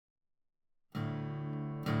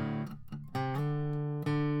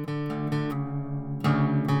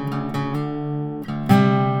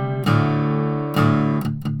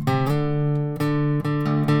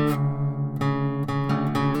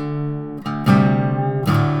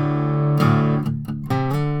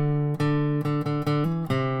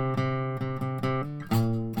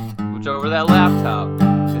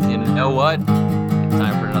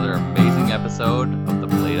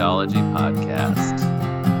Bladeology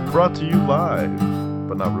podcast. Brought to you live,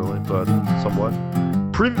 but not really, but somewhat.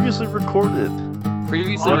 Previously recorded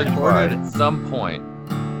At some point.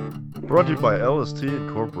 Brought to you by LST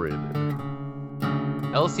Incorporated.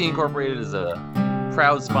 LST Incorporated is a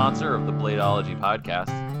proud sponsor of the Bladeology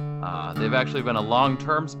podcast. They've actually been a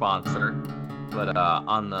long-term sponsor, but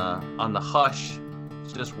on the hush,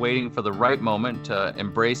 just waiting for the right moment to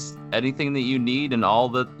embrace anything that you need and all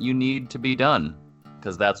that you need to be done,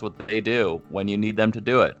 because that's what they do when you need them to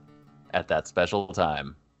do it at that special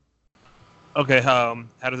time. Okay, how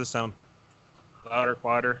does it sound? Louder,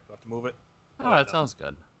 quieter? Do I have to move it? Oh, that sounds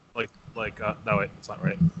good. No, wait, it's not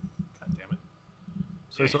right. God damn it.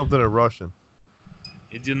 Say something in Russian.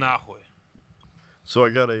 Иди нахуй. So I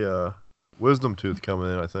got a wisdom tooth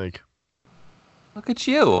coming in, I think. Look at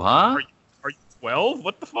you, huh? Are you 12?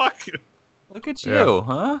 What the fuck? Look at you,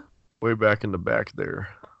 huh? Way back in the back there.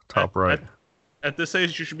 Top right. At this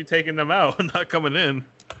age, you should be taking them out and not coming in.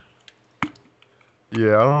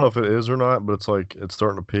 Yeah, I don't know if it is or not, but it's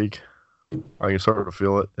starting to peak. I can start to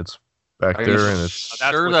feel it. It's back Are there, you and it's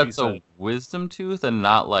sure that's a wisdom tooth and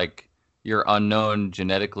not like your unknown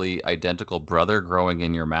genetically identical brother growing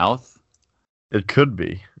in your mouth? It could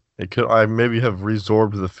be. It could. I maybe have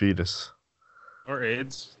resorbed the fetus. Or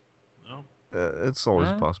AIDS. No. It's always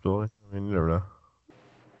a possibility. I mean, you never know.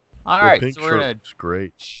 All The right, pink so we're gonna shirt's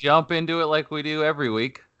great. jump into it like we do every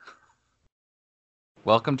week.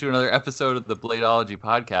 Welcome to another episode of the Bladeology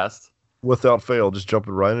podcast. Without fail, just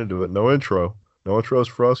jumping right into it. No intro. No intros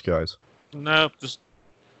for us guys. No,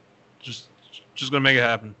 just gonna make it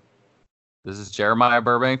happen. This is Jeremiah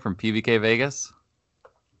Burbank from PVK Vegas.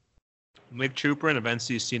 Mick Chuprin of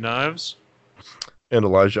NCC Knives. And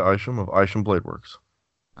Elijah Isham of Isham Blade Works.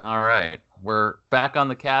 All right, we're back on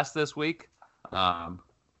the cast this week.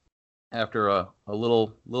 After a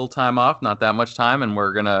little time off, not that much time, and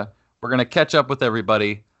we're gonna catch up with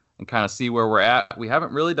everybody and kind of see where we're at. We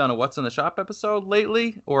haven't really done a What's in the Shop episode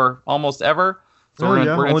lately, or almost ever. So we're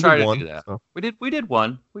gonna try to do that. So. We did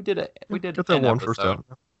one. We did Get that one first out.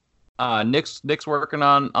 Nick's working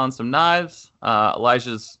on some knives.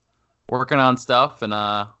 Elijah's working on stuff, and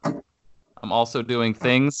I'm also doing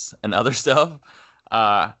things and other stuff.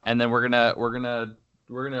 And then we're gonna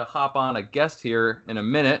hop on a guest here in a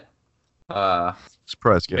minute.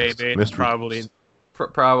 Surprise guest. Maybe, Mystery. probably,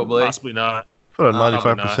 Possibly not. Put a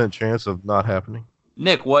 95% chance of not happening.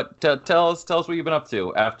 Nick, tell us what you've been up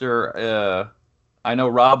to after. I know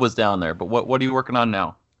Rob was down there, but what are you working on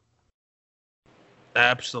now?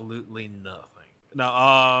 Absolutely nothing.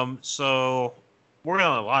 No, so working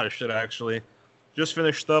on a lot of shit actually. Just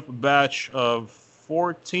finished up a batch of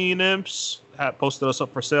 14 imps. Had posted us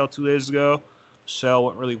up for sale 2 days ago. Sale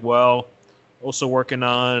went really well. Also working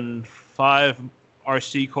on 5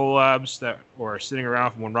 RC collabs that were sitting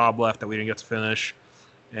around from when Rob left that we didn't get to finish,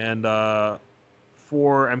 and 4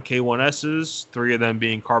 MK1Ss, 3 of them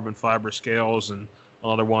being carbon fiber scales, and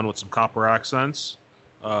another one with some copper accents,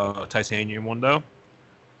 titanium one though.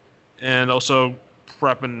 And also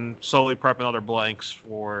slowly prepping other blanks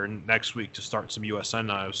for next week to start some USN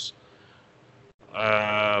knives.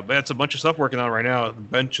 But it's a bunch of stuff working on right now.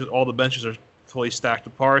 All the benches are fully stacked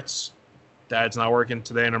with parts. Dad's not working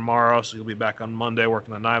today and tomorrow, so he'll be back on Monday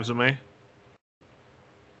working on knives with me.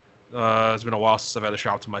 It's been a while since I've had a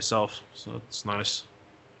shop to myself, so it's nice.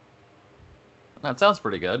 That sounds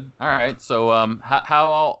pretty good. All right, so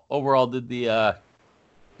how overall did the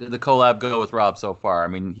collab go with Rob so far? I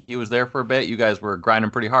mean, he was there for a bit. You guys were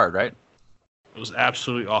grinding pretty hard, right? It was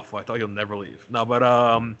absolutely awful. I thought he'll never leave. No, but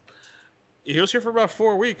he was here for about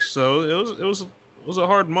 4 weeks, so it was a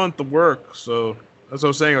hard month of work. So as I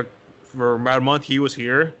was saying, like, for about a month he was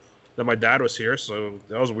here, then my dad was here, so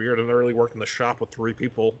that was weird. I never really worked in the shop with 3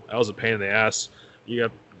 people. That was a pain in the ass. You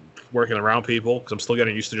got working around people because I'm still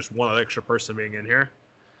getting used to just one extra person being in here.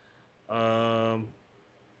 Then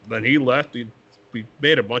he left. We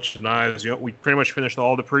made a bunch of knives. We pretty much finished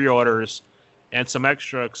all the pre-orders and some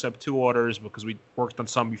extra, except 2 orders because we worked on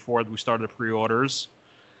some before we started the pre-orders.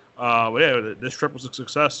 But yeah, this trip was a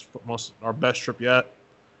success. Our best trip yet.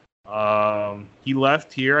 He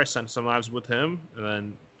left here. I sent some knives with him,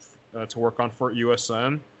 and then to work on for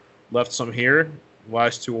USN. Left some here.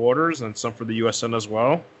 Last 2 orders, and some for the USN as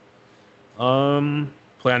well.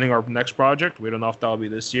 Planning our next project. We don't know if that'll be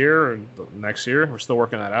this year or next year. We're still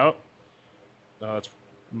working that out. It's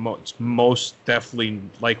most definitely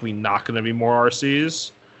likely not going to be more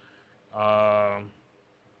RCs.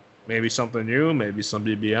 Maybe something new, maybe some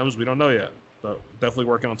BBMs. We don't know yet, but definitely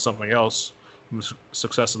working on something else from the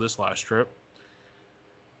success of this last trip.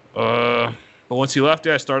 But once he left,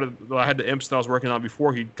 I had the imps that I was working on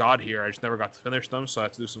before he got here. I just never got to finish them, so I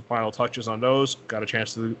had to do some final touches on those. Got a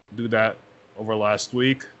chance to do that over last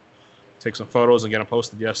week. Take some photos and get them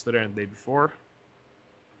posted yesterday and the day before.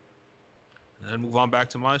 And then move on back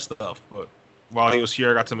to my stuff. But while he was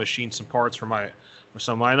here, I got to machine some parts for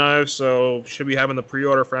some of my knives. So should be having the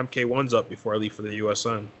pre-order for MK1s up before I leave for the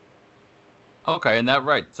USN. Okay, and that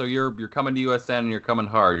right. So you're coming to USN and you're coming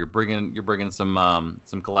hard. You're bringing some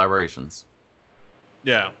collaborations.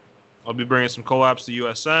 Yeah, I'll be bringing some collabs to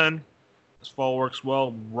USN. This fall works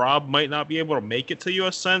well. Rob might not be able to make it to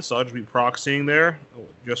USN, so I'll just be proxying there.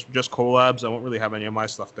 Just collabs. I won't really have any of my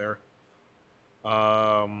stuff there.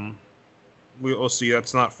 We'll see.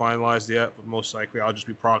 That's not finalized yet, but most likely I'll just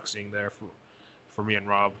be proxying there for me and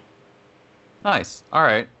Rob. Nice. All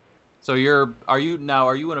right. So are you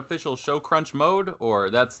in official show crunch mode, or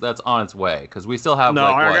that's on its way? Because we still have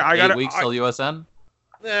 8 weeks till USN.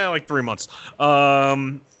 Yeah, like 3 months.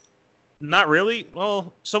 Not really.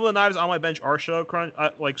 Well, some of the knives on my bench are show crunch.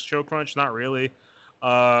 Show crunch, not really.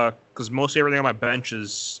 Because mostly everything on my bench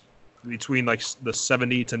is between like the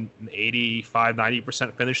 70 to 85,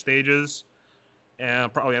 90% finished stages, and I'll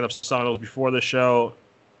probably end up selling those before the show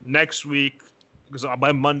next week. Because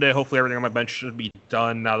by Monday, hopefully everything on my bench should be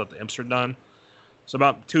done now that the imps are done. So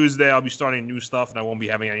about Tuesday, I'll be starting new stuff, and I won't be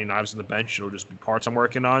having any knives on the bench. It'll just be parts I'm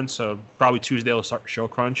working on. So probably Tuesday I'll start show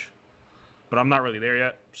crunch. But I'm not really there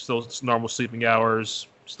yet. Still normal sleeping hours.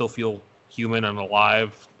 Still feel human and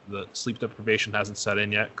alive. The sleep deprivation hasn't set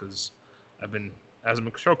in yet because hasn't been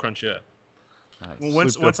show crunch yet. Nice. Well,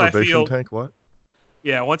 once I feel tank, what?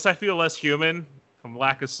 Yeah, once I feel less human from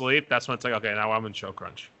lack of sleep, that's when it's like, okay, now I'm in show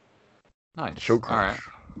crunch. Nice. Show crunch. All right.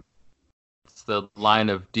 It's the line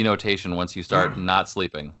of denotation once you start not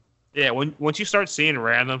sleeping. Yeah, once you start seeing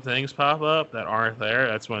random things pop up that aren't there,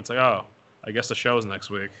 that's when it's like, oh, I guess the show's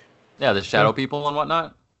next week. Yeah, the shadow people and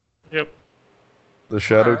whatnot. Yep. The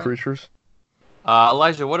shadow Alright. creatures?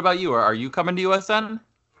 Elijah, what about you? Are you coming to USN?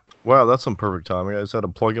 Wow, that's some perfect timing. I just had to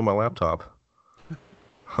plug in my laptop.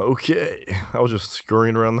 Okay. I was just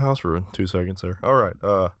scurrying around the house for 2 seconds there. All right.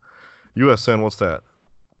 USN, what's that?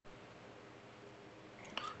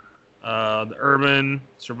 The Urban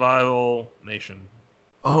Survival Nation.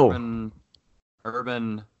 Oh.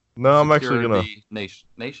 Urban No, I'm actually going to... Nation.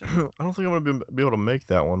 I don't think I'm going to be able to make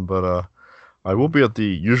that one, but I will be at the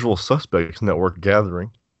Usual Suspects Network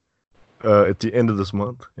gathering at the end of this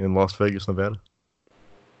month in Las Vegas, Nevada.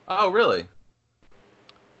 Oh, really?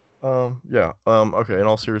 Yeah. Okay, in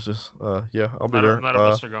all seriousness, yeah, I'll be there. None of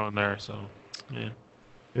us are going there, so yeah.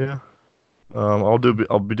 Yeah. I'll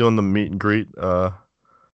be doing the meet and greet.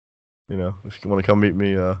 You know, if you want to come meet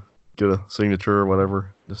me, get a signature or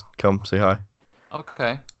whatever, just come say hi.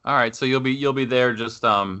 Okay. All right. So you'll be there just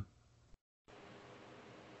doing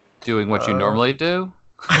what you normally do.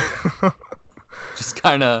 Just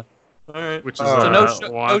kind of. All right. Which is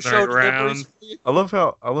no show round. I love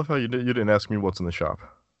how you didn't ask me what's in the shop.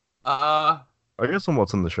 I guess I'm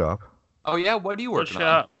what's in the shop. Oh yeah, what are you working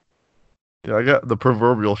on? Yeah, I got the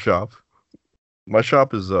proverbial shop. My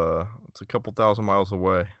shop is it's a couple thousand miles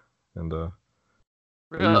away, and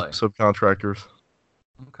Really? Subcontractors.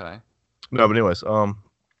 Okay. No, but anyways,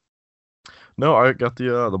 no, I got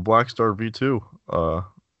the Black Star V2.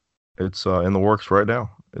 It's in the works right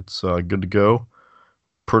now. It's good to go.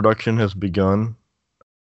 Production has begun.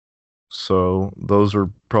 So those are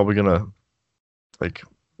probably gonna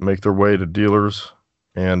make their way to dealers,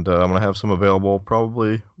 and I'm gonna have some available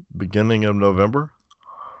probably beginning of November.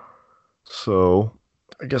 So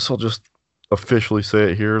I guess I'll just officially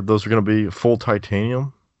say it here. Those are gonna be full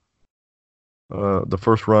titanium. The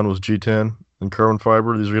first run was G10 and carbon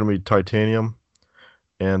fiber. These are going to be titanium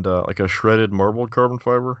and like a shredded marbled carbon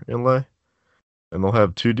fiber inlay. And they'll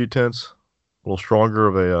have 2 detents, a little stronger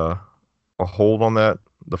of a hold on that.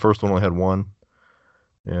 The first one only had 1.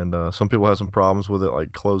 And some people had some problems with it,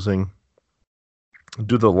 like closing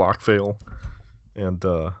due to the lock fail. And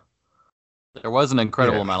there was an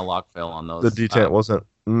incredible amount of lock fail on those. The detent wasn't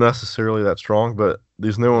necessarily that strong, but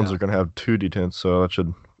these new ones are going to have 2 detents, so that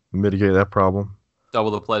should mitigate that problem.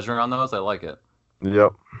 Double the pleasure on those. I like it.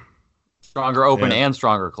 Yep. Stronger open and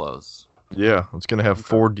stronger close. Yeah, it's going to have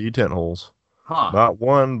 4 detent holes. Huh. Not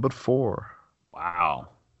 1, but 4. Wow.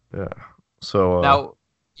 Yeah. So now,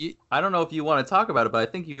 I don't know if you want to talk about it, but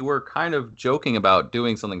I think you were kind of joking about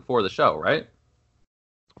doing something for the show, right?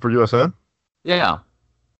 For USN? Yeah.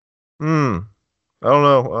 I don't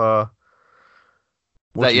know.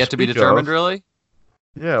 Is that yet to be determined, really?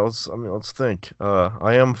 Yeah, let's think.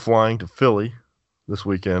 I am flying to Philly this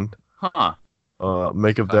weekend. Huh.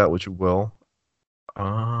 Make of that what you will.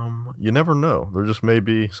 You never know. There just may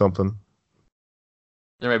be something.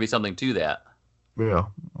 There may be something to that. Yeah,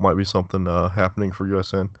 might be something happening for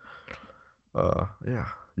USN. Yeah,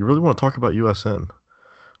 you really want to talk about USN?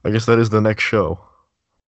 I guess that is the next show.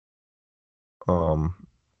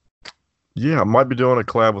 Yeah, I might be doing a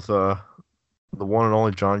collab with the one and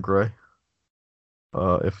only John Gray.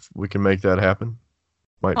 If we can make that happen,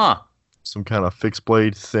 might some kind of fixed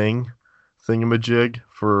blade thingamajig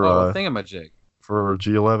for thingamajig for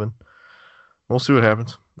G11. We'll see what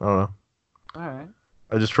happens. I don't know. All right.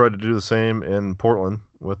 I just tried to do the same in Portland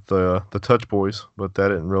with the Touch Boys, but that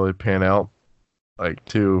didn't really pan out like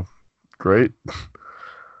too great.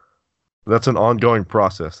 That's an ongoing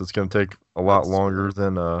process. It's going to take a lot longer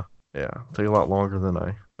than I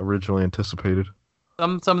originally anticipated.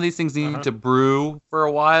 Some of these things need to brew for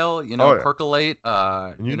a while, percolate.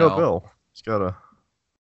 And Bill, he's got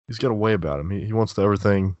a way about him. He wants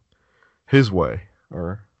everything his way,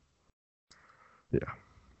 or yeah.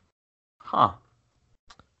 Huh.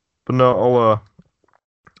 But no,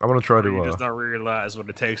 I'm gonna try to. He does not realize what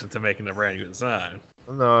it takes into making a brand new design.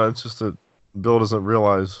 No, it's just that Bill doesn't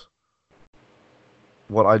realize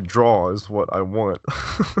what I draw is what I want.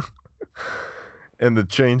 And the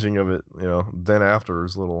changing of it, then after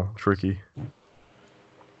is a little tricky.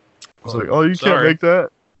 It's like, oh, you can't make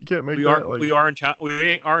that. You can't make that. We are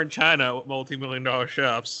in China with multi-million-dollar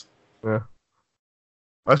shops. Yeah.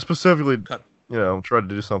 I specifically, tried to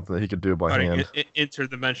do something that he could do by hand.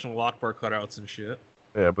 Interdimensional lock bar cutouts and shit.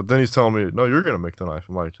 Yeah, but then he's telling me, no, you're gonna make the knife.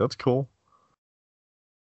 I'm like, that's cool.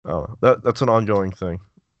 Oh, that's an ongoing thing.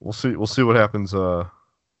 We'll see what happens.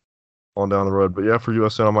 On down the road, but yeah, for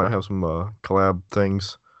USN, I might have some collab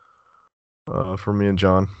things for me and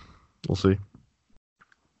John. We'll see.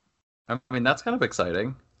 I mean, that's kind of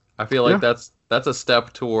exciting. I feel like that's a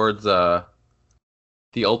step towards the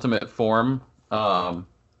ultimate form of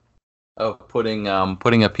putting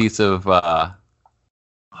a piece of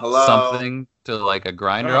something to like a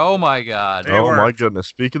grinder. Oh my god! Oh my goodness!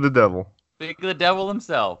 Speak of the devil. Speak of the devil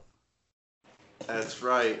himself. That's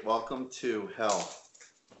right. Welcome to hell.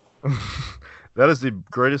 That is the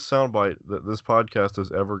greatest soundbite that this podcast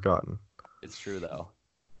has ever gotten. It's true, though.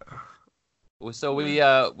 So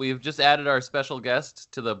we've just added our special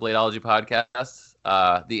guest to the Bladeology podcast,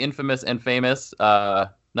 the infamous and famous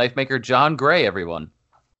knife maker John Gray. Everyone,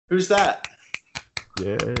 who's that?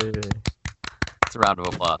 Yay! It's a round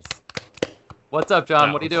of applause. What's up,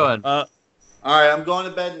 John? What are you doing? All right, I'm going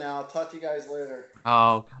to bed now. I'll talk to you guys later.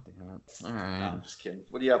 Oh, god damn it! All right, no, I'm just kidding.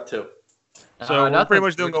 What are you up to? So we're pretty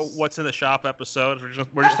much doing a what's in the shop episode.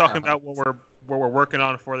 We're just talking about what we're working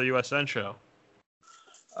on for the USN show.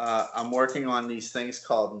 I'm working on these things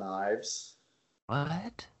called knives.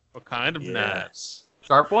 What? What kind of knives?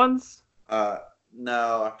 Sharp ones?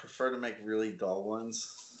 No, I prefer to make really dull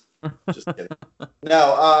ones. Just kidding.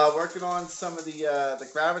 No, working on some of the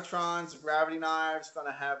Gravitrons, the gravity knives. Going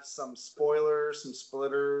to have some spoilers, some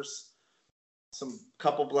splitters. Some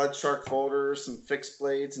couple blood shark folders, some fixed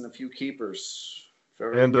blades, and a few keepers.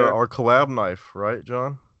 And our collab knife, right,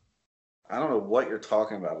 John? I don't know what you're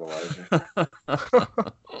talking about, Elijah.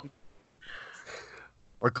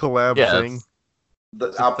 Our collab thing.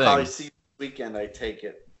 I'll probably see you this weekend. I take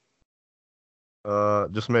it.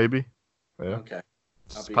 Just maybe. Yeah. Okay.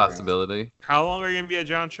 It's a possibility. How long are you gonna be at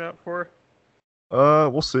John shop for?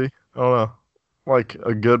 We'll see. I don't know. Like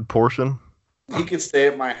a good portion. He can stay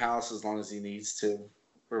at my house as long as he needs to,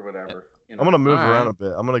 or whatever. I'm gonna move around a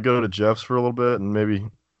bit. I'm gonna go to Jeff's for a little bit and maybe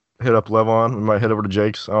hit up Levon. We might head over to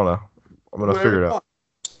Jake's. I don't know. I'm gonna figure it out.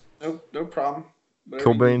 No problem.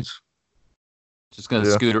 Cobain's. Just gonna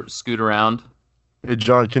scoot around. Hey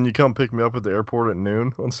John, can you come pick me up at the airport at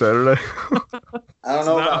noon on Saturday? I don't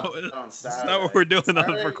know about on Saturday. That's not what we're doing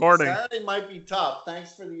on the recording. Saturday might be tough.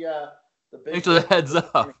 Thanks for the big. Thanks for the heads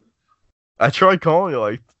up. I tried calling you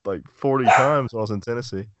like 40 times when I was in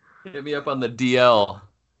Tennessee. Hit me up on the DL.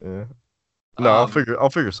 Yeah. No, I'll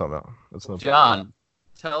figure something out. That's no John,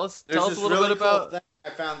 tell us a little bit about. Thing I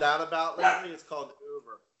found out about lately. It's called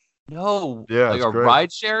Uber. No. Yeah. Like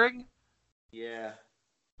ride sharing. Yeah.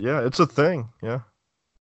 Yeah, it's a thing. Yeah.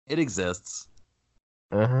 It exists.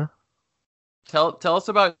 Uh-huh. Tell us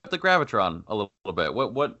about the Gravitron a little bit.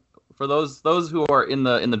 What for those who are in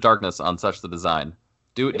the darkness on such the design.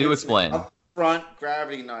 Do explain. An upfront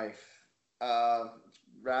gravity knife.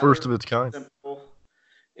 First of its kind. Simple.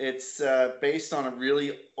 It's based on a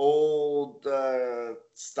really old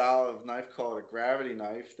style of knife called a gravity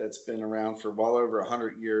knife that's been around for well over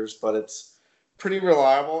 100 years, but it's pretty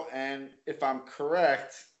reliable. And if I'm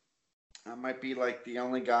correct, I might be like the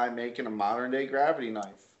only guy making a modern day gravity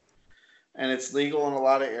knife. And it's legal in a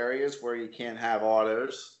lot of areas where you can't have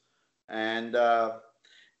autos. And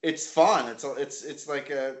it's fun. It's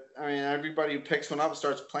like I mean, everybody who picks one up and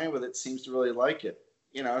starts playing with it seems to really like it.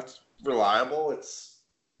 You know, it's reliable. It's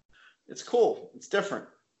cool. It's different.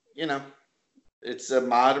 You know, it's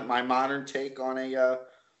my modern take on a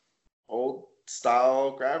old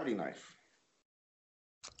style gravity knife.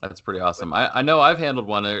 That's pretty awesome. I know I've handled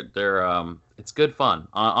one. They're it's good fun.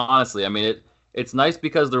 Honestly, I mean it's nice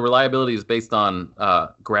because the reliability is based on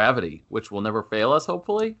gravity, which will never fail us,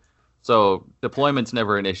 hopefully. So deployment's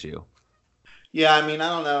never an issue. Yeah, I mean, I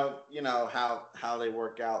don't know, you know, how they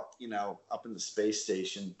work out, you know, up in the space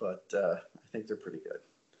station, but I think they're pretty good.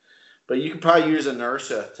 But you can probably use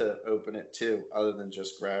inertia to open it too, other than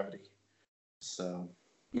just gravity. So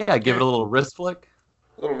Yeah, give it a little wrist flick.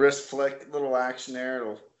 little wrist flick, little action there,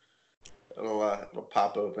 it'll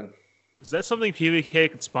pop open. Is that something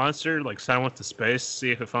PBK could sponsor, like send one to space,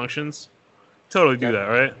 see if it functions? Totally do that,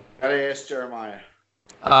 right? Gotta ask Jeremiah.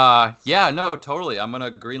 Yeah, no, totally. I'm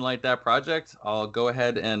gonna greenlight that project. I'll go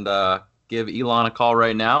ahead and give Elon a call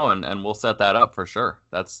right now, and we'll set that up for sure.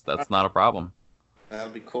 That's not a problem.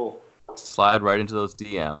 That'll be cool. Slide right into those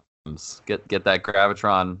DMs. Get that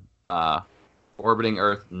Gravitron orbiting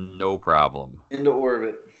Earth, no problem. Into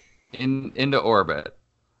orbit. Into orbit.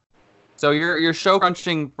 So you're show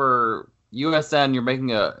crunching for USN. You're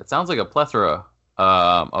making it sounds like a plethora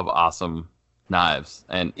of awesome knives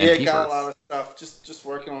and Yeah, keepers. got a lot of stuff. Just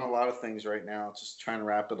working on a lot of things right now. Just trying to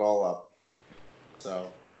wrap it all up.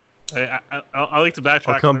 So I like to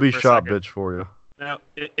backtrack. I'll come for be a shop second. bitch for you. Now,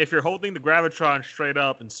 if you're holding the Gravitron straight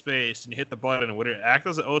up in space and you hit the button, would it act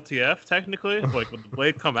as an OTF technically? Like, would the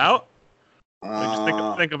blade come out? Like,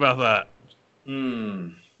 just think about that.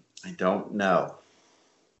 I don't know.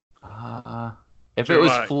 If it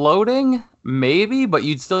was floating, maybe, but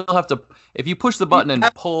you'd still have to. If you push the button and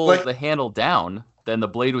pull the handle down, then the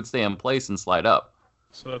blade would stay in place and slide up.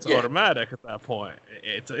 So it's automatic at that point.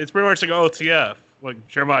 It's pretty much like OTF. Like,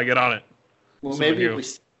 Jeremiah, get on it. Well, maybe if we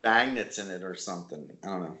stick magnets in it or something. I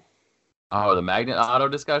don't know. Oh, the magnet auto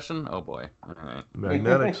discussion? Oh boy. All right.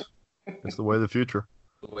 Magnetics. It's the way of the future.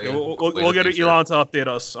 We'll get Elon to update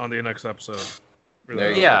us on the next episode.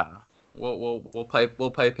 Yeah. We'll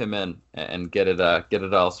pipe him in and get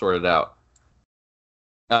it all sorted out.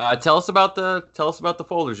 Tell us about the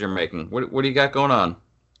folders you're making. What do you got going on?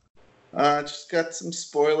 Just got some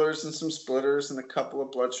spoilers and some splitters and a couple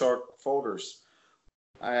of blood shark folders.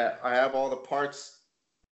 I have all the parts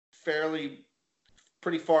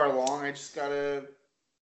pretty far along. I just gotta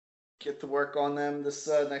get to work on them this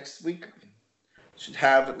next week. Should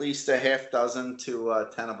have at least a half dozen to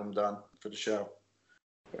 10 of them done for the show.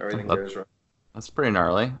 Everything goes right. That's pretty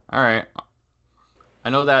gnarly. All right.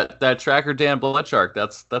 I know that Tracker Dan Blood Shark.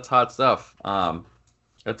 That's hot stuff.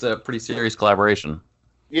 That's a pretty serious collaboration.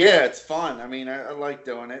 Yeah, it's fun. I mean, I like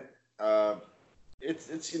doing it.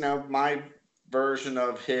 It's my version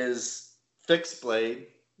of his fixed blade,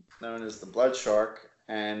 known as the Blood Shark,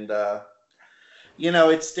 and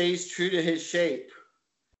it stays true to his shape.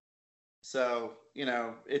 So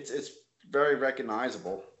it's very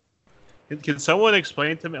recognizable. Can someone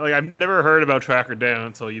explain to me? Like, I've never heard about Tracker Dan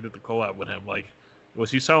until you did the collab with him. Like, was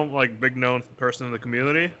he some like big known person in the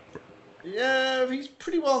community? Yeah, he's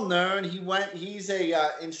pretty well known. He's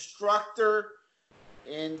a instructor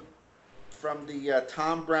from the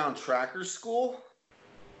Tom Brown Tracker School.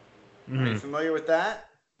 Are you familiar with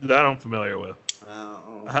that? That I'm familiar with.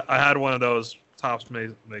 I had one of those. Tops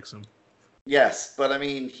makes them. Yes, but I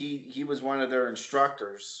mean, he was one of their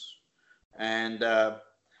instructors, and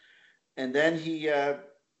then he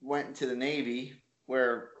went into the Navy,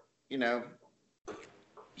 where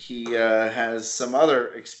he has some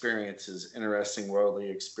other experiences, interesting worldly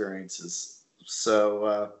experiences.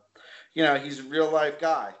 So he's a real life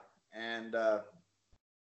guy, and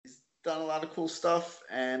he's done a lot of cool stuff,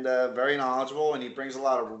 and very knowledgeable, and he brings a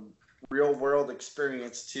lot of real world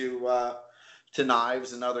experience to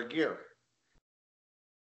knives and other gear.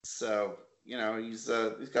 So he's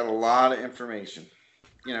got a lot of information.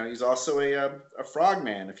 He's also a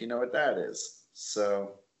frogman, if you know what that is.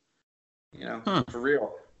 So for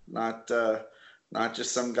real, not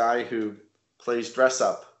just some guy who plays dress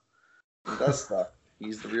up and does stuff.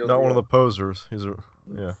 He's the real. Not deal. one of the posers.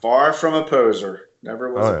 Far from a poser.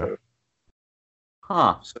 Never was a poser.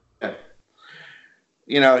 Huh. So,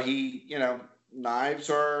 knives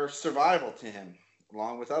are survival to him,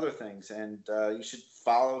 along with other things. And you should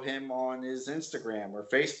follow him on his Instagram or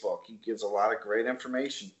Facebook. He gives a lot of great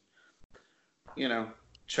information.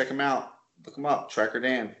 Check him out. Look him up. Tracker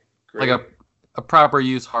Dan. Great. Like a proper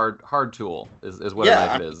use hard tool is what a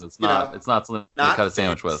knife is. It's not something to cut a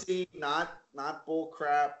sandwich with. Not bull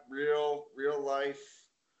crap. Real life.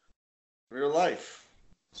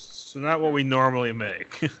 So not what we normally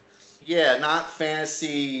make. Yeah, not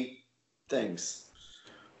fantasy things.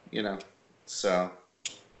 So.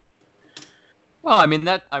 Well, I mean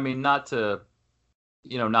not to,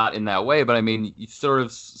 not in that way, but I mean, you sort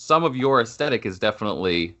of some of your aesthetic is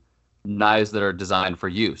definitely knives that are designed for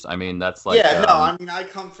use. I mean, that's like Yeah, no, I mean, I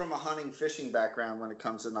come from a hunting fishing background when it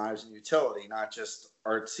comes to knives and utility, not just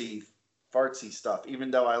artsy fartsy stuff. Even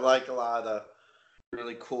though I like a lot of the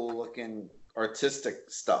really cool looking artistic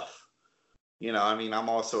stuff. I mean, I'm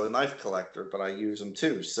also a knife collector, but I use them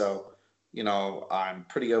too. So, I'm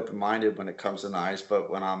pretty open-minded when it comes to knives, but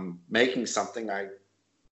when I'm making something, I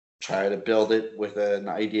try to build it with an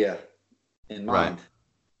idea in mind.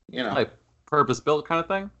 Right. Like purpose-built kind of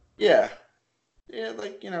thing? Yeah. Yeah,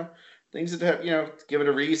 like, things that have, give it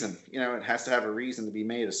a reason. It has to have a reason to be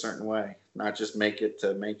made a certain way, not just make it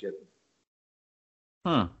to make it.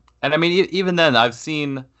 And I mean, even then, I've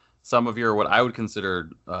seen some of your what I would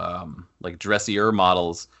consider like dressier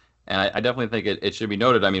models, and I definitely think it should be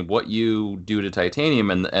noted. I mean, what you do to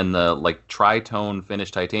titanium and the like tritone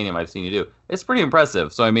finished titanium I've seen you do, it's pretty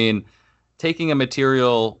impressive. So I mean, taking a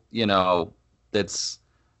material that's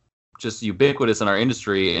just ubiquitous in our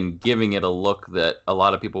industry and giving it a look that a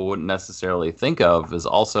lot of people wouldn't necessarily think of is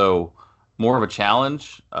also more of a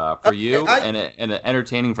challenge for you and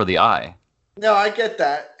entertaining for the eye. No, I get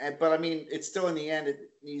that, but I mean, it's still in the end,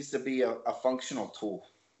 it needs to be a functional tool,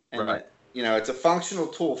 and right. It's a functional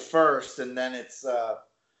tool first, and then it's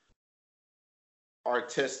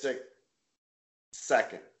artistic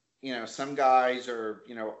second. Some guys are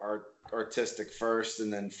artistic first,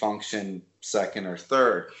 and then function second or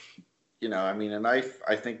third. I mean, a knife,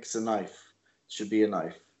 I think it's a knife. It should be a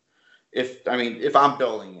knife. If I'm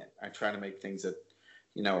building it, I try to make things that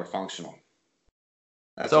are functional.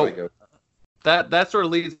 That's what I go. That sort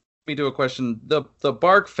of leads me to a question. The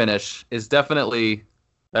bark finish is definitely,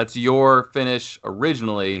 that's your finish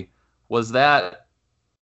originally. Was that,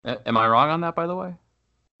 am I wrong on that, by the way?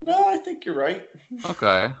 No, I think you're right.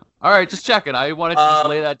 Okay. All right, just checking. I wanted to just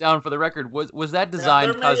lay that down for the record. Was that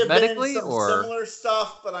designed cosmetically have been or similar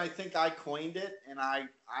stuff, but I think I coined it and I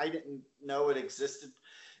didn't know it existed.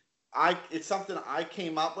 It's something I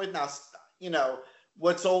came up with. Now,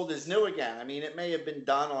 what's old is new again. I mean, it may have been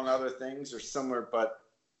done on other things or similar, but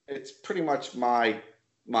it's pretty much my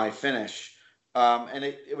finish. And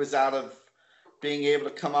it was out of being able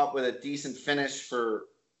to come up with a decent finish for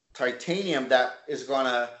titanium that is going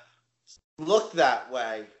to look that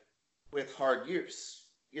way with hard use,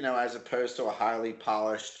 as opposed to a highly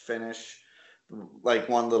polished finish, like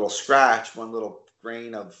one little scratch, one little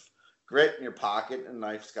grain of grit in your pocket, and the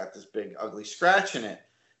knife's got this big ugly scratch in it.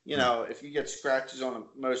 If you get scratches on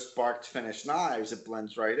most barked finished knives, it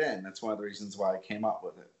blends right in. That's one of the reasons why I came up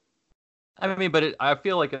with it. I mean, but I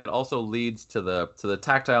feel like it also leads to the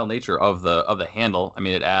tactile nature of the handle. I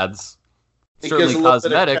mean, it adds certainly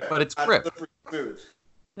cosmetic, but it's grip. Smooth.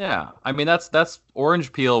 Yeah, I mean that's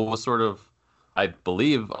Orange Peel was sort of, I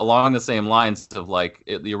believe, along the same lines of like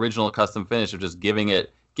the original custom finish of just giving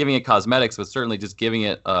it cosmetics, but certainly just giving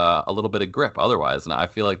it a little bit of grip otherwise. And I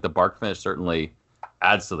feel like the bark finish certainly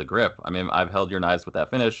adds to the grip. I mean, I've held your knives with that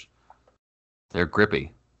finish; they're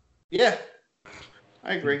grippy. Yeah,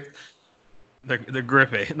 I agree. They're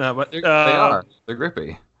grippy. No, but they are. They're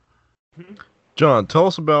grippy. John, tell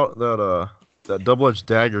us about that double-edged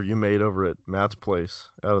dagger you made over at Matt's place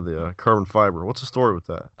out of the carbon fiber. What's the story with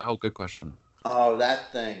that? Oh, good question. Oh,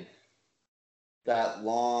 that thing. That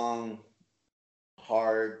long,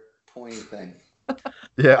 hard, pointy thing.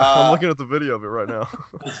 Yeah, I'm looking at the video of it right now.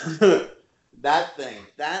 That thing.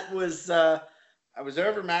 That was, I was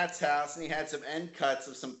over Matt's house, and he had some end cuts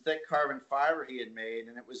of some thick carbon fiber he had made,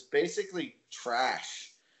 and it was basically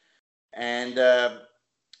trash. And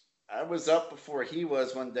I was up before he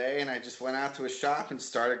was one day, and I just went out to his shop and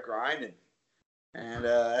started grinding. And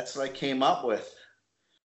that's what I came up with.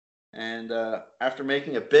 And after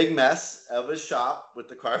making a big mess of his shop with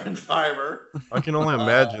the carbon fiber, I can only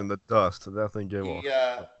imagine the dust that thing gave off.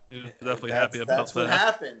 He was definitely happy about that. That's what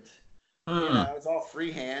happened. It was all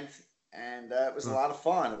freehand, and it was a lot of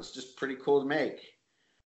fun. It was just pretty cool to make.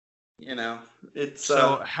 It's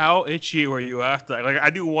so how itchy were you after? Like, I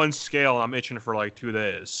do one scale, and I'm itching for like 2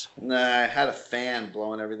 days. Nah, I had a fan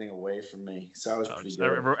blowing everything away from me, so I was pretty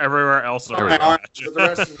good. Everywhere else, but the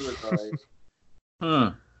rest of me was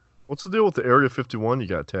alright. What's the deal with the Area 51 you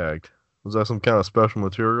got tagged? Was that some kind of special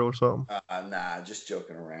material or something? Nah, just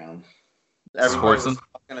joking around. Everybody was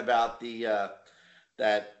talking about the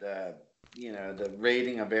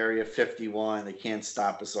rating of Area 51. They can't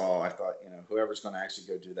stop us all. I thought, whoever's going to actually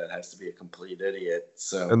go do that has to be a complete idiot.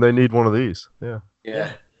 So. And they need one of these. Yeah.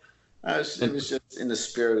 Yeah. It was just in the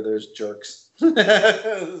spirit of those jerks.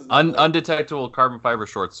 Undetectable carbon fiber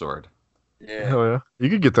short sword. Yeah. Hell yeah. You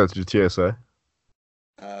could get that through TSA.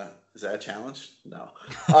 Is that a challenge? No.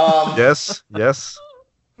 Yes.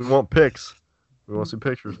 We want pics. We want some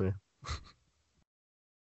pictures of you.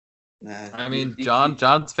 Nah, I mean,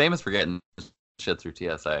 John's famous for getting shit through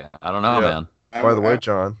TSA. I don't know, Yeah. man. By the way,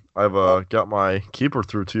 John, I've got my keeper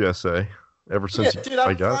through TSA ever since dude, I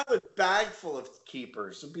I'm got fine with a bag full of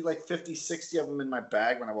keepers. There'd be like 50, 60 of them in my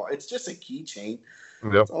bag when I walk. It's just a keychain. it.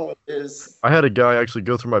 Yep. That's all it is. I had a guy actually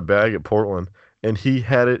go through my bag at Portland, and he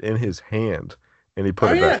had it in his hand, and he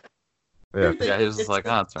put it back. Yeah. Dude, Yeah, he was just like,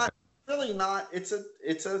 oh, it's all right. really not. It's a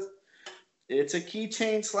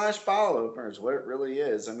keychain / bottle opener is what it really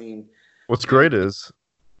is. I mean, What's great is,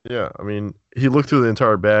 I mean, he looked through the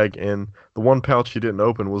entire bag, and the one pouch he didn't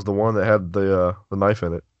open was the one that had the knife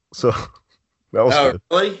in it. So that was good.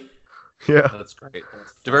 Really? Yeah. That's great.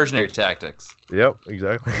 Diversionary tactics. Yep.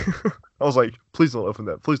 Exactly. I was like, please don't open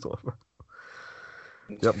that. Please don't open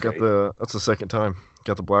that. Yep. That's the second time.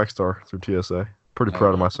 Got the Black Star through TSA. Pretty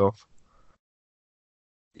proud of myself.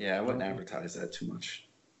 Yeah, I wouldn't advertise that too much.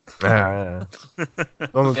 Do you have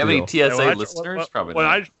any TSA listeners? Probably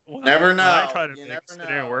not. Never know. When I try to You fix never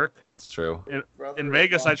it didn't know. work. It's true. In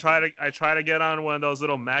Vegas, I try to get on one of those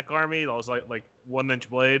little Mac Army, those like 1-inch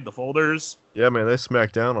blade, the folders. Yeah, man, they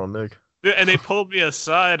smacked down on Nick. And they pulled me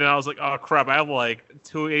aside, and I was like, "Oh crap! I have like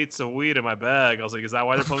 2/8 of weed in my bag." I was like, "Is that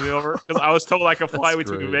why they're pulling me over?" Because I was told I could fly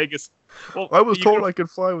between Vegas. Well, I was told I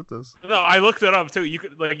could fly with this. No, I looked it up too. You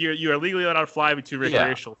could you're legally allowed to fly between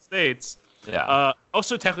recreational states. Yeah.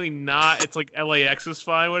 Also, technically not. It's like LAX is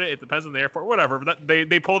fine with it. It depends on the airport, whatever. But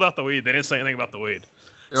they pulled out the weed. They didn't say anything about the weed.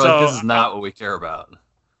 They're like, this is not what we care about.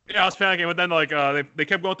 Yeah, I was panicking, but then they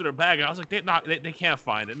kept going through their bag, and I was like, they can't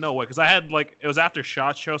find it, no way, because I had it was after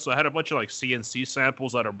SHOT Show, so I had a bunch of CNC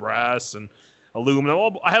samples that are brass and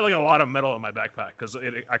aluminum. I had a lot of metal in my backpack because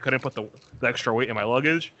I couldn't put the extra weight in my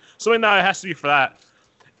luggage. So now it has to be for that.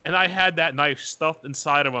 And I had that knife stuffed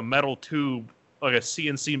inside of a metal tube, like a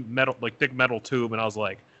CNC metal, thick metal tube, and I was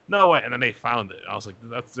like, no way. And then they found it. I was like,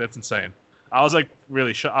 that's insane. I was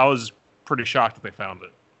really I was pretty shocked that they found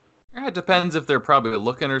it. It depends if they're probably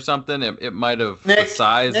looking or something. It might have the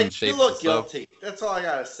size and shape. You look guilty. That's all I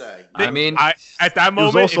gotta say. I mean, at that He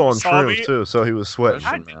moment, was also on shrooms too, so he was sweating.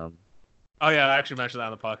 Oh yeah, I actually mentioned that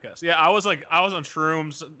on the podcast. Yeah, I was on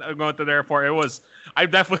shrooms going to the airport. I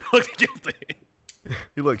definitely looked guilty.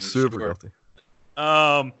 He looked super guilty.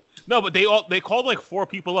 No, but they called 4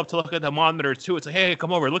 people up to look at the monitor too. It's like, hey,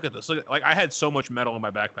 come over, look at this. Look, I had so much metal in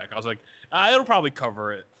my backpack. I was like, it'll probably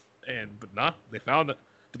cover it, but nah, they found it.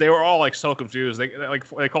 But they were all so confused.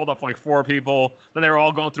 They called up 4 people. Then they were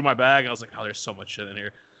all going through my bag. I was like, oh, there's so much shit in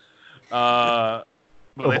here. Of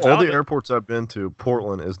all the airports I've been to,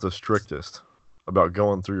 Portland is the strictest about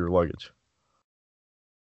going through your luggage.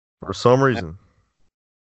 For some reason.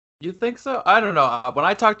 You think so? I don't know. When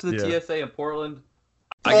I talked to the TSA in Portland,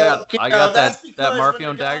 I got that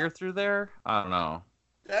Marfion dagger through there. I don't know.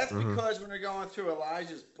 That's because when they're going through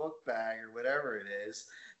Elijah's book bag or whatever it is,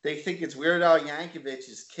 they think it's Weird Al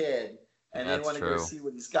Yankovic's kid, and they want to go see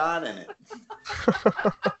what he's got in it.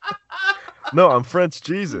 No, I'm French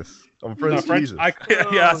Jesus. Jesus. I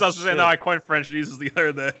was saying. No, I coined French Jesus the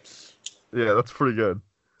other day. Yeah, that's pretty good.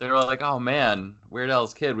 They were like, "Oh man, Weird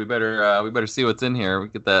Al's kid. We better see what's in here. We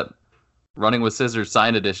get that Running with Scissors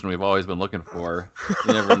signed edition we've always been looking for.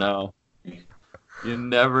 You never know. You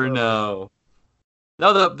never know."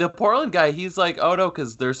 No, the Portland guy, he's like, oh no,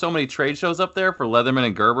 because there's so many trade shows up there for Leatherman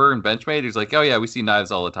and Gerber and Benchmade. He's like, oh yeah, we see knives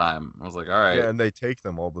all the time. I was like, all right. Yeah, and they take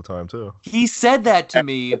them all the time too. He said that to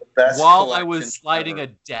me while I was sliding a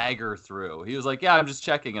dagger through. He was like, yeah, I'm just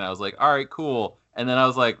checking. And I was like, all right, cool. And then I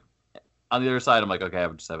was like, on the other side, I'm like, okay, I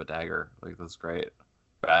just have a dagger. Like, this is great.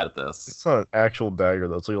 Bad at this. It's not an actual dagger,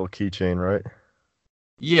 though. It's a little keychain, right?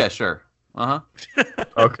 Yeah, sure. Uh-huh.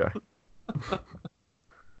 Okay.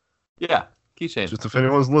 Yeah. Keychain. Just if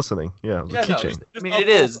anyone's listening. Yeah, it's a keychain. No, I mean, it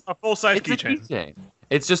is a full-size keychain.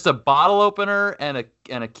 It's just a bottle opener and a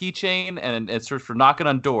keychain, and it's for knocking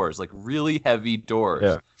on doors, like really heavy doors.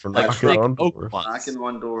 Yeah, for knocking on doors. Knocking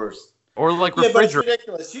on doors. Or refrigerator. But it's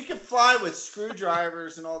ridiculous. You can fly with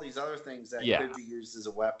screwdrivers and all these other things that could be used as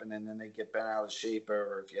a weapon, and then they get bent out of shape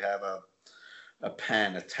over if you have a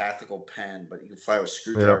pen, a tactical pen. But you can fly with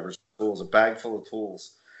screwdrivers, tools, a bag full of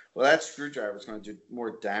tools. Well, that screwdriver is going to do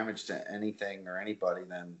more damage to anything or anybody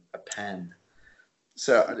than a pen.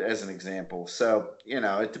 So, as an example. So,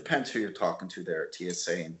 it depends who you're talking to there at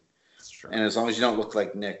TSA. And as long as you don't look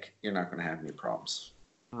like Nick, you're not going to have any problems.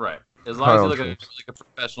 Right. As long as you look like a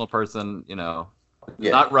professional person,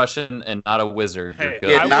 Yeah. Not Russian and not a wizard. Hey,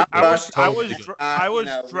 You're good. I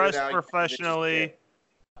was dressed professionally.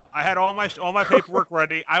 I had all my paperwork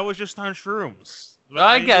ready. I was just on shrooms.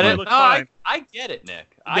 I get it. No, I get it,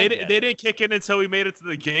 Nick. They didn't kick in until we made it to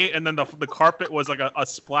the gate, and then the carpet was like a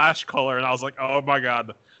splash color, and I was like, oh my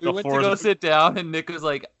god. We went to go sit down, and Nick was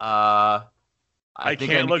like, I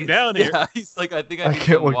can't look down here. Yeah, he's like, I think I need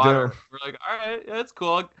can't some look water. down. We're like, all right, yeah, that's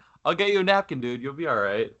cool. I'll get you a napkin, dude. You'll be all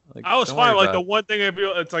right. Like, I was don't fine. worry Like about the one thing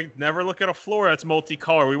it's like never look at a floor that's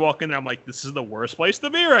multicolor. We walk in there, I'm like, this is the worst place to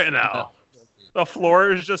be right now. The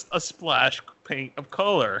floor is just a splash paint of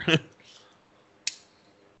color.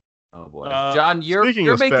 Oh boy, John, you're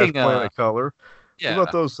making planet color. Yeah.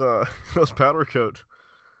 What about those powder coat?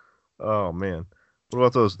 Oh man, what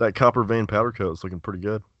about that copper vein powder coat? It's looking pretty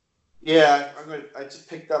good. Yeah, I just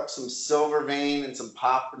picked up some silver vein and some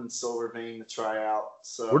pop and silver vein to try out.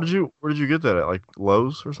 So where did you get that at? Like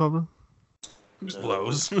Lowe's or something? Just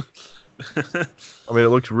Lowe's. I mean, it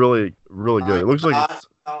looks really, really good. It looks like. I'm not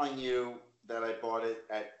telling you that I bought it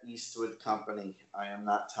at Eastwood Company. I am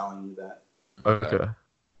not telling you that. Okay.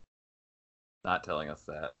 Not telling us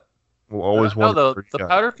that. We'll always No, the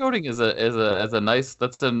powder coating is a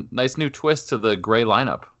nice new twist to the gray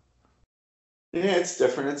lineup. Yeah, it's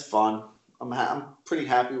different. It's fun. I'm pretty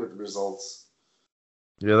happy with the results.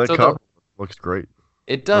 Yeah, that copper looks great.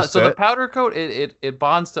 It does. So the powder coat, it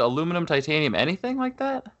bonds to aluminum, titanium, anything like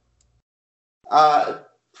that?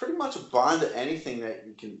 Pretty much a bond to anything that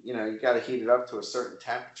you can, you got to heat it up to a certain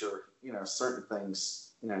temperature. Certain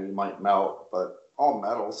things, you might melt, but all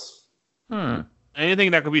metals.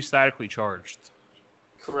 Anything that could be statically charged.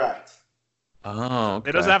 Correct. Oh, okay.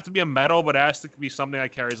 It doesn't have to be a metal, but it has to be something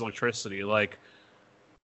that carries electricity, like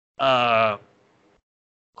current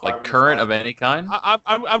of any kind.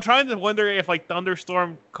 I'm trying to wonder if like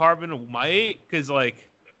thunderstorm carbon might, because like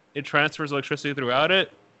it transfers electricity throughout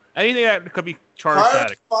it. Anything that could be charged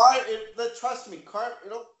static. Trust me,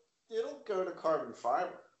 it'll go to carbon fiber.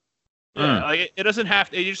 Yeah, like it doesn't have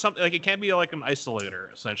to. It's just something like it can't be like an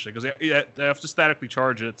isolator essentially, because they have to statically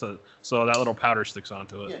charge it so that little powder sticks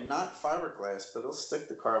onto it. Yeah, not fiberglass, but it'll stick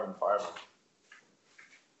to carbon fiber.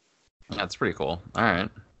 That's pretty cool. All right,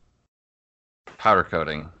 powder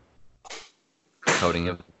coating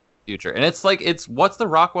of the future, and it's what's the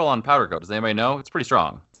Rockwell on powder coat? Does anybody know? It's pretty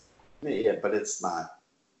strong. Yeah, but it's not.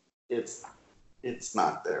 It's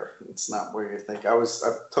not there. It's not where you think. I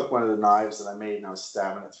took one of the knives that I made and I was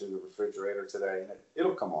stabbing it through the refrigerator today, and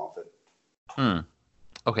it'll come off it.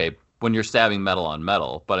 Okay, when you're stabbing metal on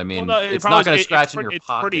metal, but I mean, it's not going to scratch in your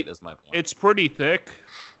pocket. Is my point. It's pretty thick,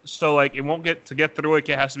 so like it won't get through it.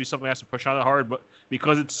 It has to be something that has to push on it hard, but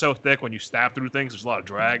because it's so thick, when you stab through things, there's a lot of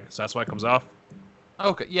drag, so that's why it comes off.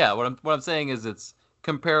 Okay, yeah. What I'm saying is it's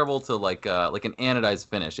comparable to like an anodized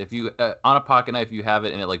finish. If you on a pocket knife you have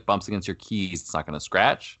it and it like bumps against your keys, it's not going to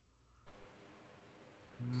scratch.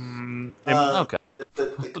 Okay.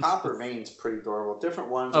 The copper vein's pretty durable. Different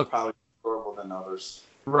ones are probably more durable than others.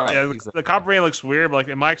 Right. Yeah, exactly. The copper vein looks weird, but like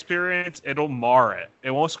in my experience, it'll mar it. It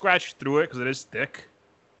won't scratch through it because it is thick.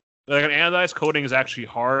 Like an anodized coating is actually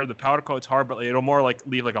hard. The powder coat's hard, but it'll more like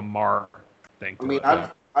leave like a mar thing. I mean,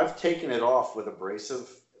 I've taken it off with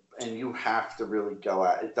abrasive. And you have to really go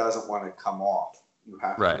at it. It doesn't want to come off. You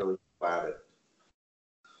have to really go at it.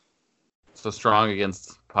 So strong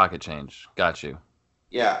against pocket change. Got you.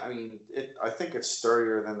 Yeah, I mean, I think it's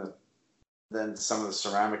sturdier than some of the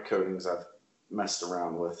ceramic coatings I've messed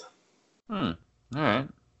around with. All right.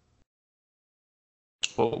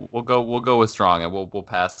 We'll go with strong, and we'll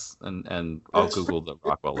pass, and I'll Google the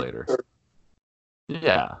Rockwell later.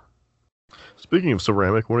 Yeah. Speaking of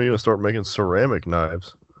ceramic, when are you gonna start making ceramic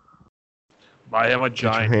knives? Buy him a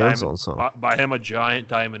giant diamond. Buy him a giant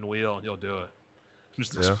diamond wheel, and he'll do it.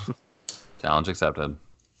 Yeah. Challenge accepted.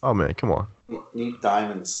 Oh man, come on. Need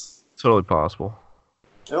diamonds. Totally possible.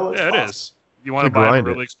 Yeah, it is. You want to buy a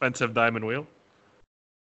really expensive diamond wheel?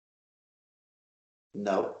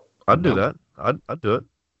 No. I'd do that. I'd do it.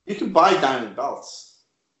 You can buy diamond belts.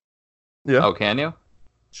 Yeah. Oh, can you?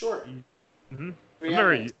 Sure.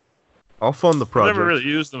 Mm-hmm. I'll fund the project. I've never really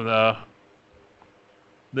used them though.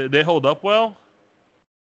 They hold up well?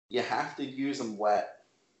 You have to use them wet.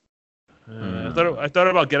 I thought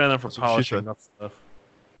about getting them for polishing stuff.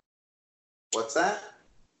 What's that?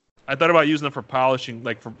 I thought about using them for polishing,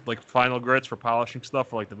 like for like final grits for polishing stuff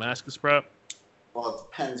for like Damascus prep. Well, it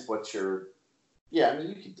depends what you're. Yeah, I mean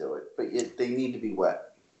you can do it, but they need to be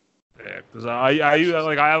wet. Yeah, because I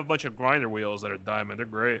have a bunch of grinder wheels that are diamond. They're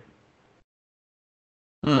great.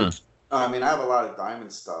 I mean, I have a lot of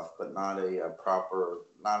diamond stuff, but not a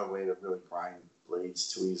way to really grind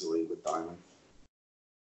blades too easily with diamond.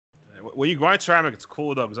 Yeah, When you grind ceramic, it's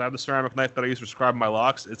cool though, because I have the ceramic knife that I use for scribing my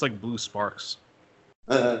locks. It's like blue sparks.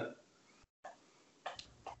 That's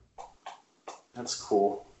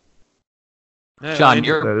cool. Yeah, John,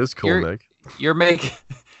 That is cool, Nick. you're making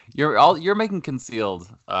concealed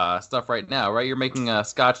stuff right now, right? You're making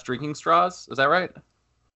Scotch drinking straws. Is that right?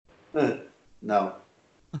 No.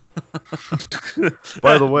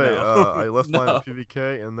 By the way, No. I left mine No. at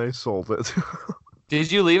PBK and they sold it.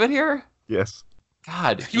 Did you leave it here? Yes.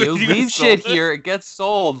 God, You you leave leave it shit sold? here, it gets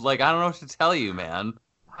sold. Like, I don't know what to tell you, man.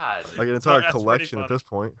 God. Like an entire That's pretty collection at funny. this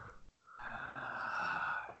point.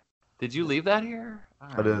 Did you leave that here?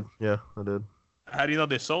 I did. Yeah, I did. How do you know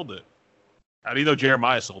they sold it? How do you know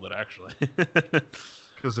Jeremiah sold it, actually?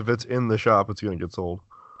 Because if it's in the shop, it's going to get sold.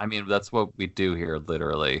 I mean, that's what we do here,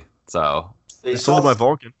 literally. So, They sold my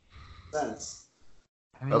Vulcan. Sense.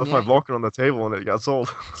 I I mean, left my Vulcan on the table and it got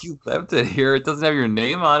sold. you left it here. It doesn't have your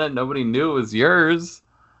name on it. Nobody knew it was yours.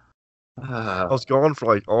 I was gone for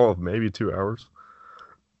like, maybe 2 hours.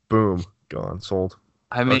 Boom. Gone. Sold.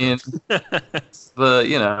 I mean, it's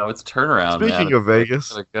turnaround. Speaking man. of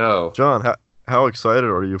Vegas, Gotta go. John, how excited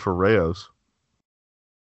are you for Rayos?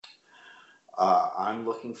 I'm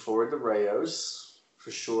looking forward to Rayos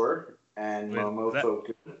for sure, and Wait, Momo that-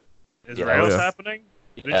 Focus. Is Yeah. Rayos Oh, yeah. happening?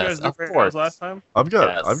 Did you Yes, guys do of Rayos course. last time? I've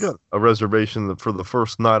Yes. got a reservation for the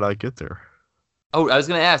first night I get there. Oh, I was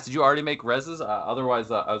gonna ask. Did you already make reses?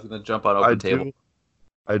 Otherwise, I was gonna jump on open table.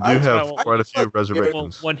 I do I- have I- quite a few Well,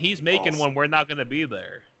 reservations. when he's making one, we're not going to be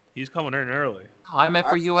there. He's coming in early. Oh, I meant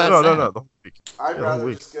for US. No, the whole week. I'd Yeah, rather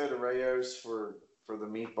week. just go to Rayos for the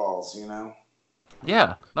meatballs, you know.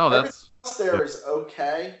 Yeah. No, that's. Everything else there is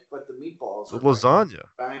okay, but the meatballs The are lasagna.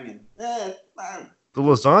 banging. The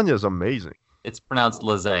lasagna is amazing. It's pronounced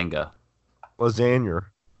lasagna. Lasagna.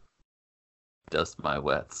 Dust my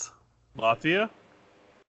wets. Latvia?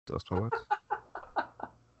 That's what.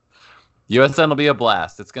 USN will be a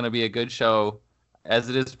blast. It's going to be a good show, as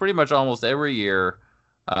it is pretty much almost every year.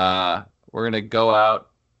 We're going to go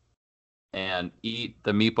out and eat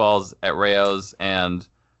the meatballs at Rayo's and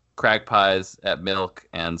crack pies at Milk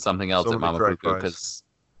and something else So at many Mama crack Fuku pies. because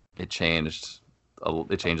it changed.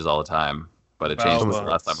 It changes all the time, but it Wow, changed since well,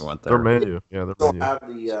 the last time we went Their there. menu. Yeah, their Still menu. have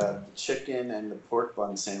the chicken and the pork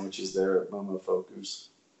bun sandwiches there at Momo Focus.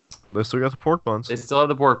 They still got the pork buns. They still have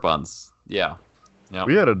the pork buns. Yeah. Yep.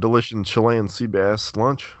 We had a delicious Chilean sea bass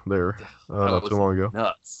lunch there not was too long ago.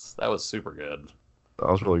 Nuts. That was super good. That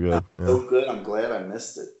was really good. Yeah. So good. I'm glad I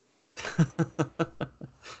missed it.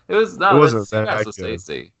 It was not. It wasn't that that was good.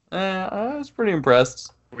 tasty. I was pretty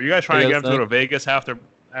impressed. Were you guys trying to Yes, get him to go to Vegas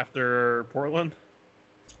after Portland?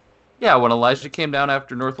 Yeah, when Elijah came down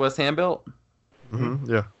after Northwest Handbuilt.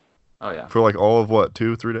 Yeah. Oh yeah. For like all of what,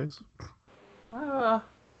 2-3 days?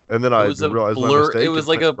 And then I It was a realized my blur. mistake. It was and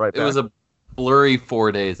like went right it was back. a blurry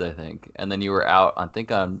 4 days, I think, and then you were out. I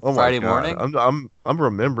think on Oh my Friday God. morning. I'm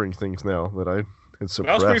remembering things now that I had That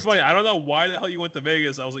suppressed. was pretty funny. I don't know why the hell you went to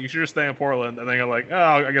Vegas. I was like, you should just stay in Portland. And then you're like,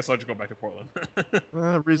 oh, I guess I'll just go back to Portland.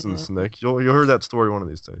 Reasons, Nick. You'll hear that story one of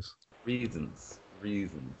these days. Reasons. It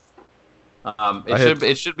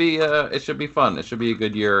should be fun. It should be a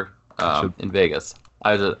good year in Vegas.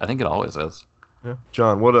 I think it always is. Yeah.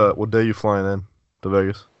 John, what day you flying in to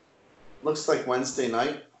Vegas? Looks like Wednesday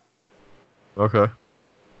night. Okay.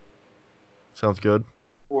 Sounds good.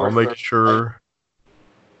 Or I'll make Thursday sure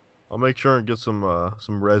and get some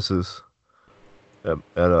reses at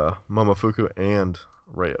Momofuku and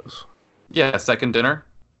Rayos. Yeah, second dinner.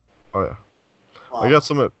 Oh yeah.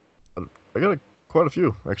 night. I got quite a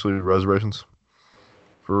few actually reservations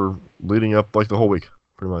for leading up like the whole week,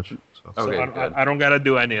 pretty much. So. Okay, So good. I don't got to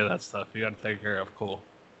do any of that stuff. You got to take care of. Cool.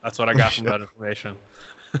 That's what I got from that information.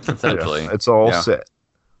 Essentially, Yeah, it's all Yeah. set.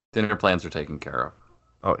 dinner plans are taken care of.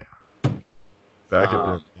 Oh yeah. Back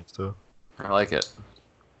Um, at too. I like it.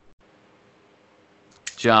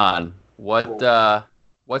 John, what's the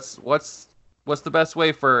best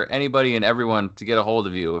way for anybody and everyone to get a hold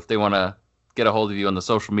of you if they want to get a hold of you on the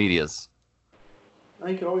social medias?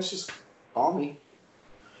 You can always just call me.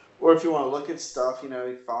 Or if you want to look at stuff, you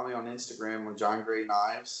can follow me on Instagram with John Gray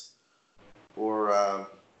Knives. Or,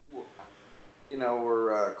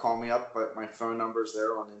 call me up, but my phone number's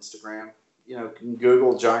there on Instagram. You can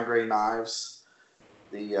Google John Gray Knives.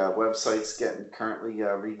 The website's getting currently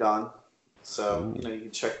redone. So, you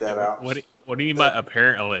can check that out. What do you mean by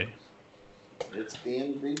apparently? It's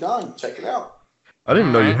being redone. Check it out. I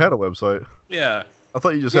didn't know you Alright. had a website. Yeah. I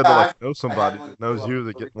thought you just had to Yeah, know somebody one that knows too. you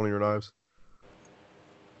that get one of your knives.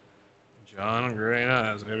 John Gray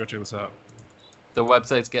Knives. I gotta go check this out. The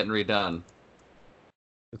website's getting redone.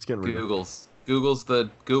 It's getting rid of Google's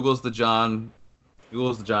the John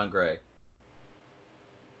Gray.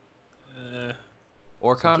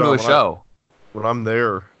 Or So, come to John, a show. When I'm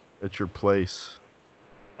there at your place,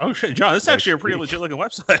 Oh shit, John, this is actually a pretty week. legit looking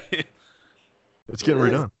website. it's getting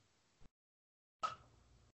It is. redone.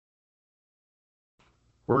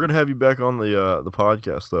 We're gonna have you back on the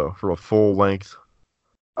podcast though for a full length,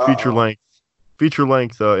 feature length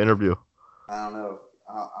interview. I don't know.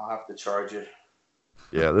 I'll have to charge it.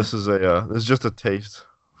 Yeah, this is just a taste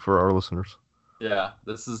for our listeners. Yeah,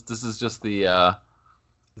 this is just the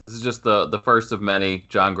first of many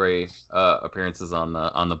John Gray appearances on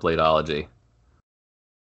the Bladeology.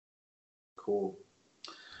 Cool.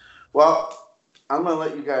 Well, I'm gonna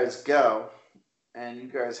let you guys go, and you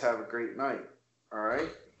guys have a great night. All right.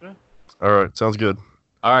 All right, sounds good.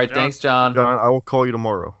 All right, John. thanks, John. John, I will call you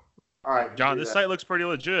tomorrow. All right, John, do this that. site looks pretty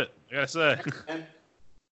legit. I gotta say.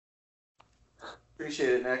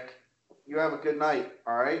 Appreciate it, Nick. You have a good night.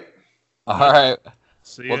 All right. All right.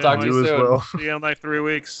 See We'll talk to you as soon. well. See you in like 3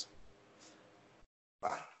 weeks.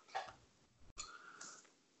 Bye.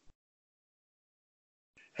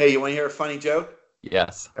 Hey, you want to hear a funny joke?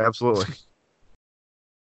 Yes. Absolutely.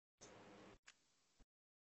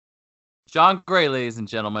 John Gray, ladies and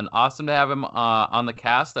gentlemen. Awesome to have him on the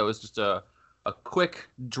cast. That was just a quick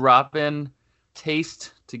drop-in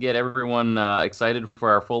taste to get everyone excited for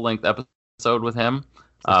our full-length episode with him.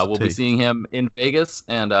 We'll be seeing him in Vegas,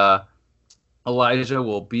 and Elijah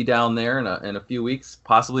will be down there in a few weeks,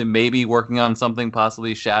 possibly maybe working on something,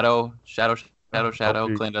 possibly shadow,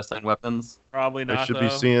 clandestine weapons. Probably I not. should though. be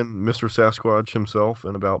seeing Mr. Sasquatch himself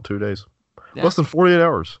in about 2 days. Yeah. Less than 48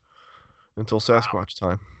 hours until Sasquatch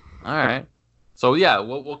time. All right. So yeah,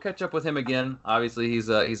 we'll catch up with him again. Obviously, he's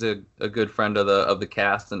a good friend of the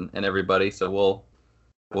cast and everybody. So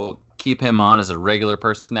we'll keep him on as a regular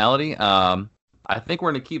personality. I think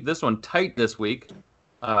we're gonna keep this one tight this week.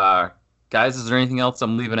 Guys, is there anything else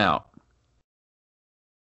I'm leaving out?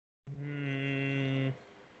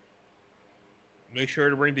 Make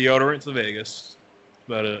sure to bring deodorant to Vegas. That's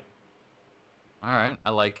about it. All right,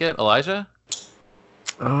 I like it, Elijah.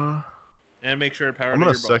 And make sure to power. I'm to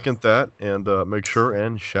gonna your second that and make sure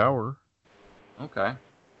and shower. Okay.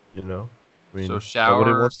 You know, I mean, So shower,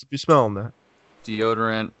 nobody wants to be smelling that.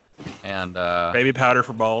 deodorant, and baby powder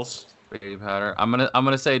for balls. baby powder. I'm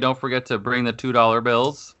gonna say don't forget to bring the $2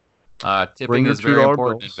 bills. Tipping Bring your is very $2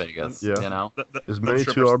 important bills. in Vegas. Yeah. You know. As many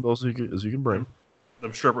 $2 bills as you can bring.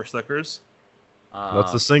 Them stripper stickers.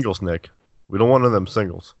 That's the singles, Nick. We don't want one of them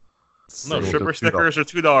singles. No, Singles stripper are $2. stickers are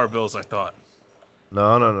 $2 bills. I thought.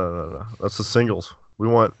 No. That's the singles.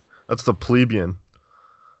 That's the plebeian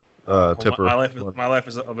tipper. My life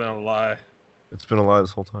has been a lie. It's been a lie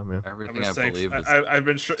this whole time, man. Everything I believe is I've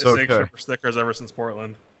been saying okay. stripper stickers ever since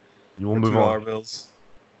Portland. You will For move $2 on. bills.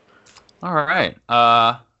 all right.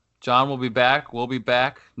 John will be back. We'll be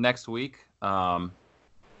back next week.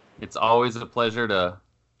 It's always a pleasure to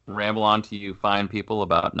ramble on to you fine people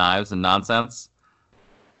about knives and nonsense.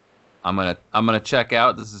 I'm gonna check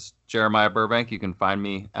out. This is Jeremiah Burbank. You can find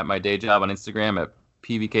me at my day job on Instagram at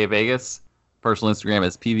PVK Vegas. Personal Instagram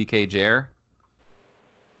is PVKJer.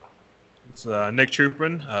 It's Nick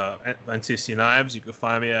Troopman, NCC Knives. You can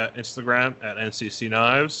find me at Instagram at NCC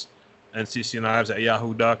Knives, NCC Knives at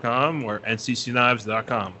yahoo.com, or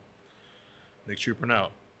nccknives.com. Nick Troopman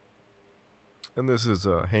out. And this is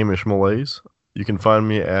Hamish Malaise. You can find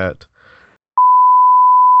me at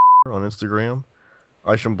on Instagram,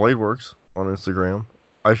 Isham Bladeworks on Instagram,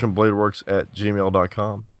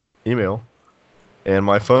 ishambladeworks@gmail.com, email, and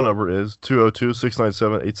my phone number is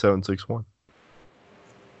 202-697-8761.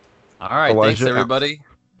 All right, Elijah, thanks everybody.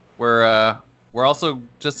 We're also,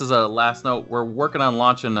 just as a last note, we're working on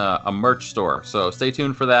launching a merch store, so stay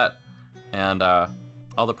tuned for that. And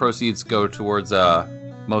all the proceeds go towards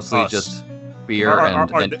mostly Us. just beer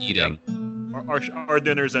and eating. Our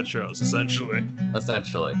dinners at shows, essentially.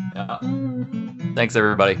 Essentially, yeah. Thanks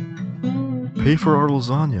everybody. Pay for our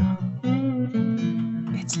lasagna.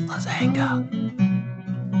 It's lasagna.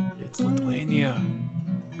 It's Lithuania.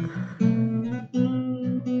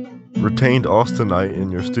 Retained Austinite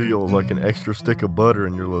in your studio is like an extra stick of butter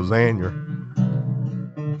in your lasagna.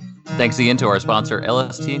 Thanks again to our sponsor,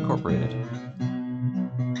 LST Incorporated.